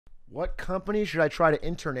What company should I try to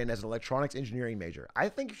intern in as an electronics engineering major? I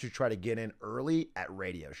think you should try to get in early at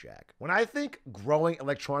RadioShack. When I think growing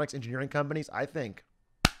electronics engineering companies, I think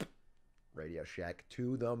RadioShack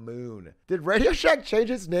to the moon. Did RadioShack change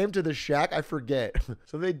its name to The Shack? I forget.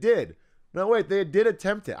 So they did. No, wait, they did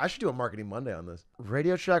attempt it. I should do a Marketing Monday on this.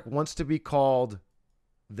 RadioShack wants to be called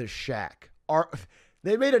The Shack.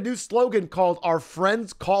 They made a new slogan called Our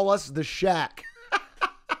Friends Call Us The Shack.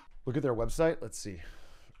 Look at their website. Let's see.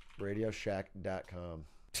 RadioShack.com.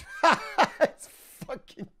 It's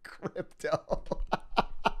fucking crypto.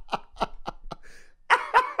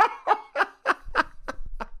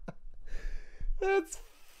 It's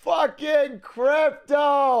fucking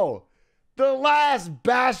crypto. The last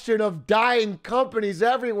bastion of dying companies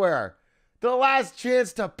everywhere. The last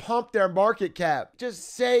chance to pump their market cap. Just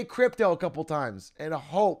say crypto a couple times and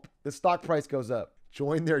hope the stock price goes up.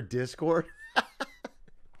 Join their Discord.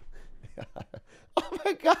 Oh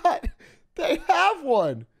my God, they have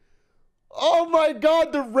one. Oh my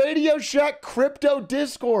God, the RadioShack crypto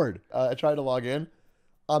Discord. I tried to log in.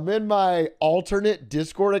 I'm in my alternate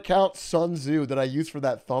Discord account, Sun Tzu, that I used for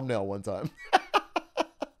that thumbnail one time.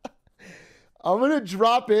 I'm going to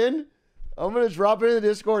drop in the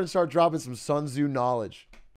Discord and start dropping some Sun Tzu knowledge.